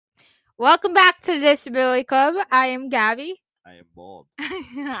Welcome back to Disability Club. I am Gabby. I am bald.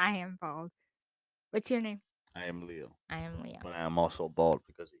 I am bald. What's your name? I am Leo. I am Leo. But I am also bald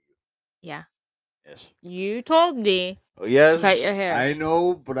because of you. Yeah. Yes. You told me Oh, to cut yes, your hair. I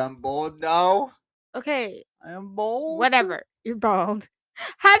know, but I'm bald now. Okay, I am bald. whatever. You're bald.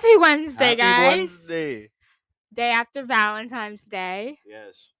 Happy Wednesday, Happy guys. Wednesday. Day after Valentine's Day.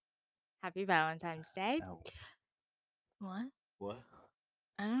 Yes. Happy Valentine's Day. Ow. What? What?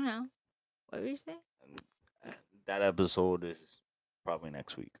 I don't know. What were you saying? That episode is probably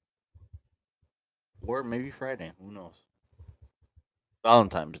next week. Or maybe Friday. Who knows?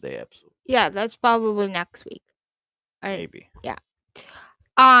 Valentine's Day episode. Yeah, that's probably next week. Maybe. Yeah.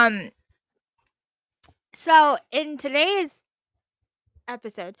 So in today's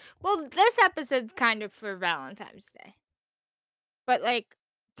episode, well, this episode's kind of for Valentine's Day. But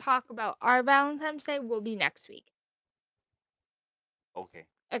talk about our Valentine's Day will be next week. Okay.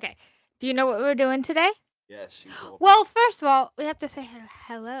 Okay. Do you know what we're doing today? Yes, you told me. Well, first of all, we have to say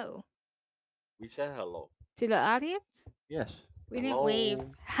hello We said hello. to the audience. Yes. We Hello. didn't wave.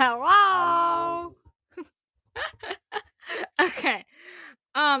 Hello. Okay.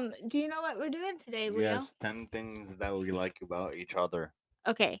 Do you know what we're doing today, Leo? Yes, 10 things that we like about each other.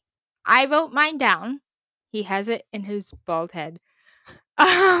 Okay. I wrote mine down. He has it in his bald head.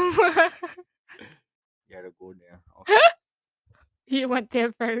 You gotta go there. Okay. You went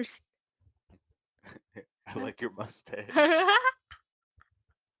there first. I like your mustache.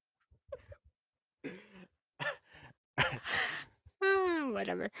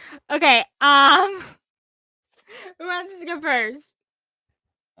 Whatever. Okay. Who wants to go first?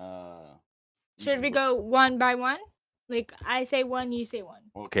 You Should can we go one by one? Like I say one, you say one.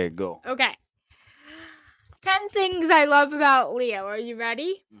 Okay, go. Okay. 10 things I love about Leo. Are you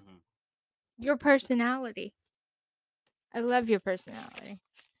ready? Mm-hmm. Your personality. I love your personality.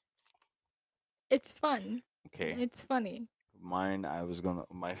 It's fun. Okay. It's funny. Mine,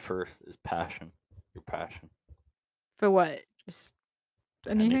 my first is passion. Your passion. For what? Just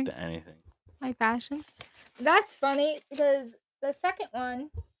anything? Anything. My passion? That's funny because the second one,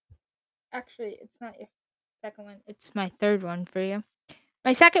 actually, it's not your second one. It's my third one for you.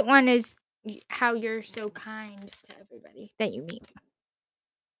 My second one is how you're so kind to everybody that you meet.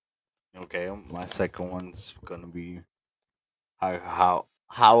 Okay, my second one's gonna be how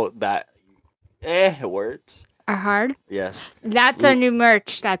that words. Are hard? Yes. That's our new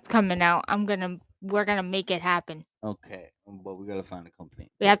merch that's coming out. We're gonna make it happen. Okay, but we gotta find a company.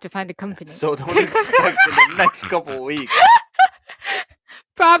 We have to find a company. So don't expect in the next couple weeks.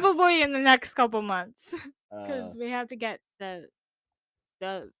 Probably in the next couple months, because we have to get the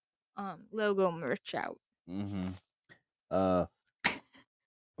logo merch out.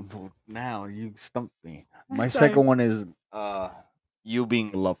 Now you stumped me. My Sorry. second one is you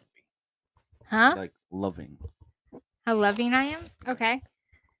being lovely. Huh? Like loving. How loving I am? Okay.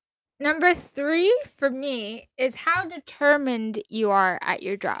 Number 3 for me is how determined you are at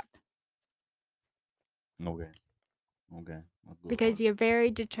your job. Okay. Okay. Because you're very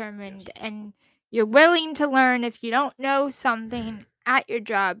determined and you're willing to learn. If you don't know something at your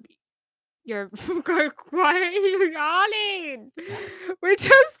job, you're why are you yawning? We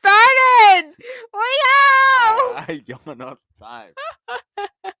just started. Leo! I yawn all the time.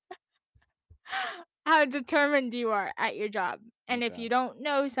 How determined you are at your job. And if Okay. you don't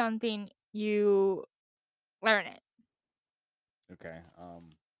know something, you learn it. Okay.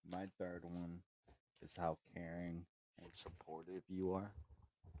 My third one is how caring and supportive you are.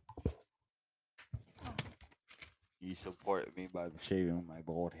 You support me by shaving my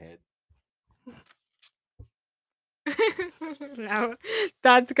bald head. No,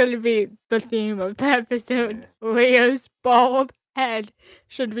 that's gonna be the theme of the episode. Leo's bald head.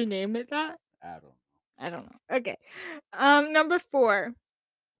 Should we name it that? I don't know. Okay. Number 4.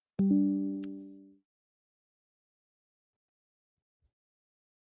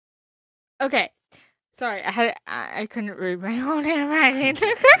 Okay. Sorry, I couldn't read my own handwriting.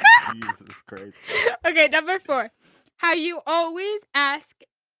 Jesus Christ. Okay, number 4. How you always ask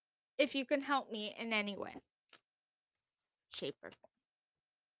if you can help me in any way, shape, or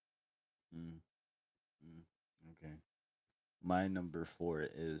form. Okay. My number 4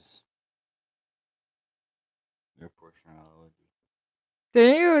 is your personality.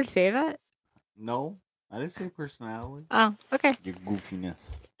 Didn't you ever say that? No, I didn't say personality. Oh, okay. Your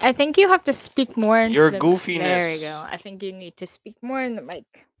goofiness. I think you have to speak more into Your the goofiness. There you go. I think you need to speak more in the mic.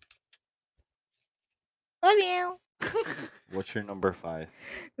 Love you. What's your number 5?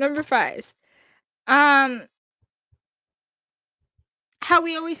 Number 5. How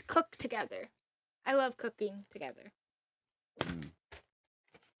we always cook together. I love cooking together.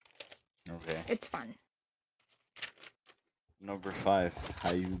 Okay. It's fun. Number 5.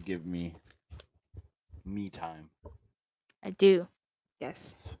 How you give me time. I do.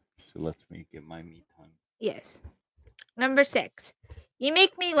 Yes. She lets me get my me time. Yes. Number 6. You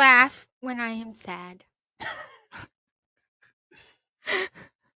make me laugh when I am sad.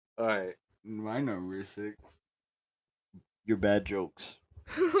 All right. My number 6. Your bad jokes.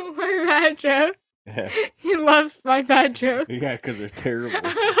 My bad joke. Yeah. You love my bad joke. Yeah, because they're terrible.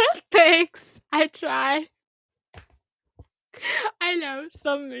 Thanks. I try. I know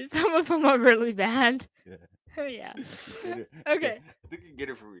some of them are really bad. Yeah. Yeah. Get it. Okay. I think you get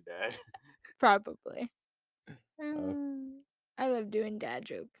it from your dad. Probably. I love doing dad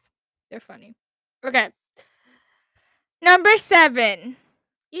jokes. They're funny. Okay. Number 7.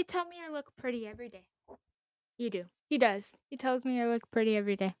 You tell me I look pretty every day. You do. He does. He tells me I look pretty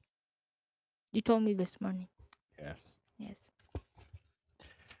every day. You told me this morning. Yes. Yes.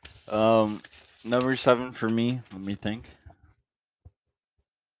 Number 7 for me. Let me think.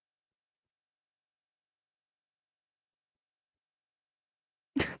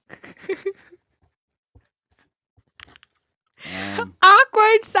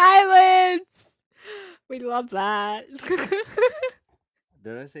 Awkward silence. We love that.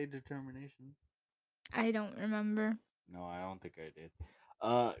 Did I say determination? I don't remember. No, I don't think I did.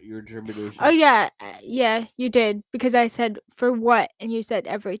 Your determination. Oh yeah, yeah, you did because I said for what and you said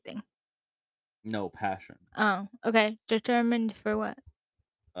everything. No, passion. Oh, okay. Determined for what?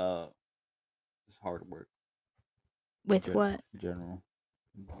 It's hard work. With what? General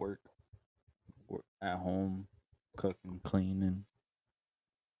work at home, cooking, cleaning.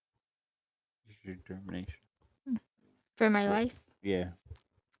 Just your determination. For my life? Yeah.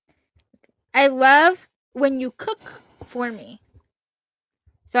 I love when you cook for me.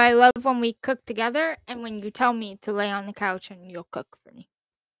 So I love when we cook together and when you tell me to lay on the couch and you'll cook for me.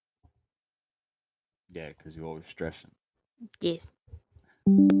 Yeah, because you're always stressing. Yes.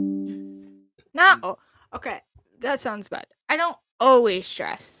 No. Okay. That sounds bad. I don't always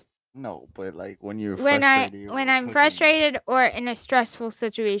stress. No, but like when you're When frustrated. I'm cooking. frustrated or in a stressful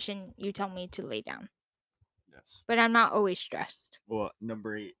situation, you tell me to lay down. Yes. But I'm not always stressed. Well,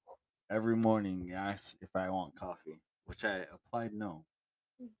 number 8. Every morning, you ask if I want coffee, which I applied no,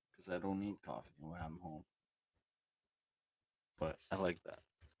 because I don't need coffee when I'm home. But I like that.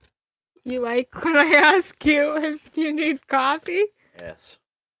 You like when I ask you if you need coffee? Yes.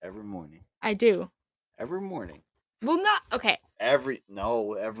 Every morning. I do. Every morning. Well, not okay. Every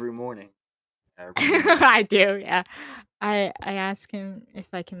morning. I do, yeah. I ask him if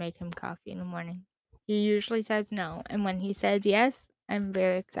I can make him coffee in the morning. He usually says no, and when he says yes, I'm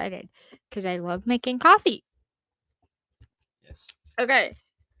very excited because I love making coffee. Yes. Okay,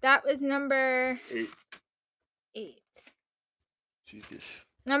 that was number 8. Jesus.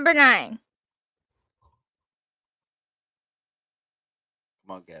 Number 9.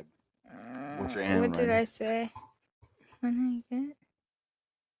 Come on, Gab. What's your hand What did right? I say? When I get...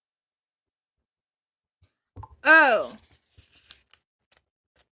 Oh.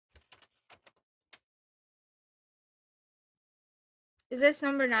 Is this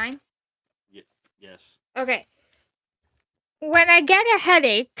number 9? Yes. Okay. When I get a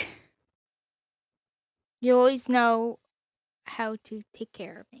headache, you always know how to take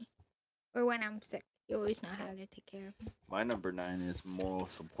care of me. Or when I'm sick, you always know how to take care of me. My number 9 is moral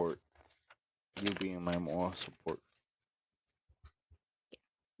support. You being my moral support.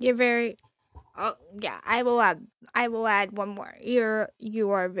 You're very... Oh, yeah, I will add one more.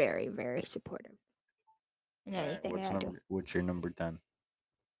 You are very, very supportive in anything that I do. What's your number 10?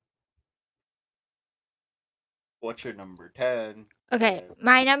 What's your number 10? Okay,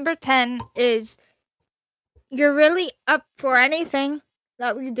 my number 10 is you're really up for anything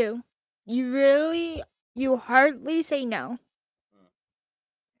that we do. You hardly say no.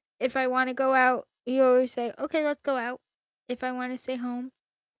 If I want to go out, you always say, okay, let's go out. If I want to stay home,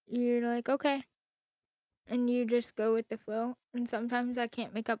 you're like, okay. And you just go with the flow. And sometimes I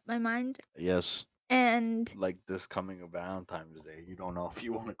can't make up my mind. Yes. And like this coming of Valentine's Day, you don't know if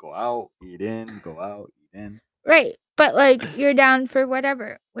you want to go out, eat in, go out, eat in. right. But like you're down for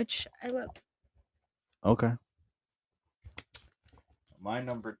whatever, which I love. Okay. My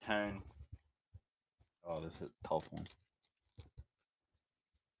number 10. Oh, this is a tough one.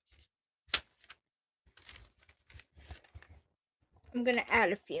 I'm gonna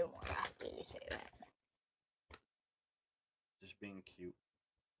add a few more after you say that. Just being cute.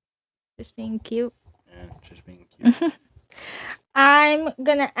 Just being cute. Yeah, just being cute. I'm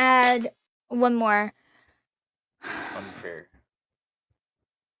gonna add one more. Unfair.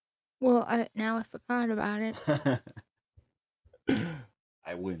 Well, now I forgot about it.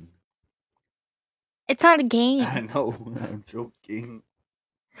 I win. It's not a game. I know. I'm joking.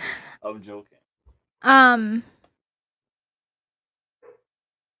 I'm joking.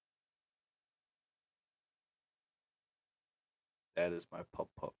 That is my pup.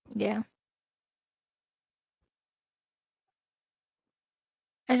 Yeah.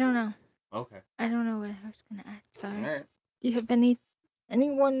 I don't know. Okay. I don't know what I was gonna add. Sorry. All right. Do you have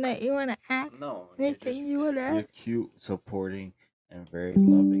anyone that you wanna add? No, Anything you wanna you're add? cute, supporting, and very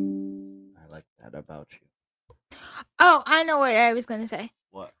loving. I like that about you. Oh, I know what I was gonna say.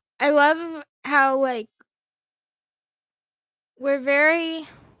 What? I love how like we're very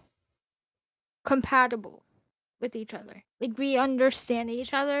compatible with each other. Like we understand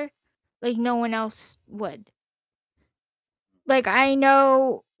each other like no one else would. Like I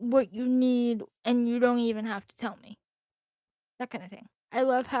know what you need and you don't even have to tell me. That kind of thing. I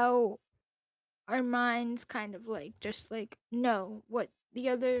love how our minds kind of like just like know what the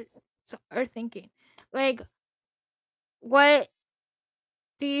others are thinking. Like what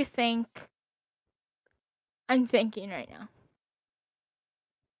do you think I'm thinking right now?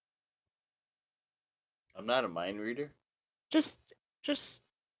 I'm not a mind reader. Just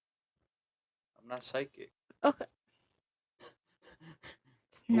I'm not psychic. okay.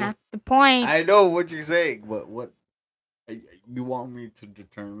 Not the point. I know what you're saying, but what you want me to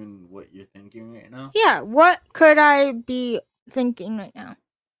determine what you're thinking right now? Yeah, what could I be thinking right now?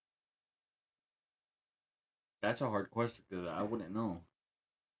 That's a hard question because I wouldn't know.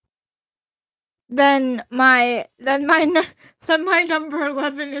 Then my number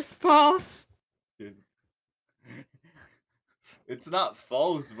 11 is false. It's not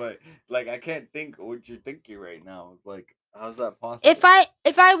false, but like I can't think what you're thinking right now. Like, how's that possible?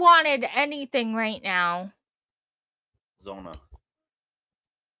 If I wanted anything right now, Zona.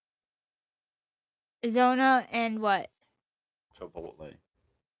 Zona and what? Chipotle.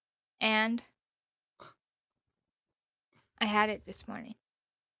 And I had it this morning.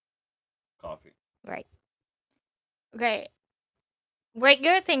 Coffee. Right. Okay. What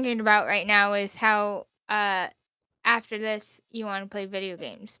you're thinking about right now is how after this you want to play video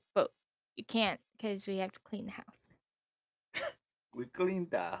games, but you can't because we have to clean the house. We cleaned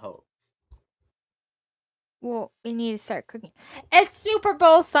the house. Well, we need to start cooking. It's Super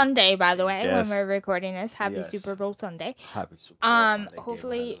Bowl Sunday, by the way, when Yes. we're recording this. Happy Yes. Super Bowl Sunday. Happy Super Bowl Sunday.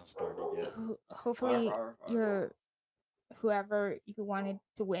 Hopefully, Game hasn't started yet. hopefully whoever you wanted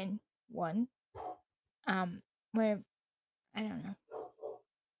to win won. We're I don't know.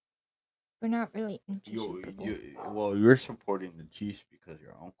 We're not really into Super Bowl. Well, you're supporting the Chiefs because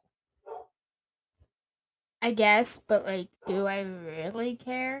your uncle. I guess, but like, do I really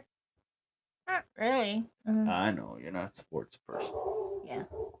care? Not really. I know you're not a sports person.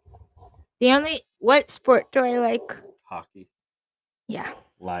 Yeah. What sport do I like? Hockey. Yeah.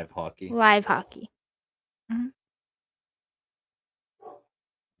 Live hockey. Live hockey. Right.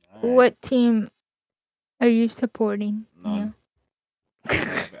 What team are you supporting? None.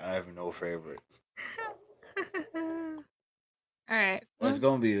 I have no favorites. All right. It's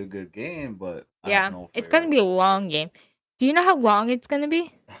gonna be a good game, but yeah, I have no it's gonna be a long game. Do you know how long it's gonna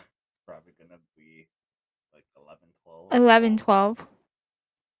be? Probably gonna be like 11-12. 11-12.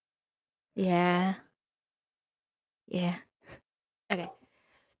 Yeah. Yeah. Okay.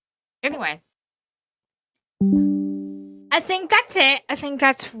 Anyway. I think that's it. I think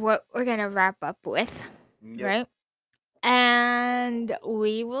that's what we're gonna wrap up with. Yep. Right? And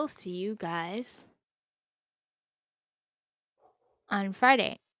we will see you guys on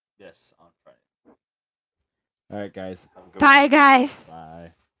Friday. Yes, on Friday. All right, guys. Bye, guys.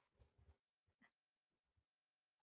 Bye.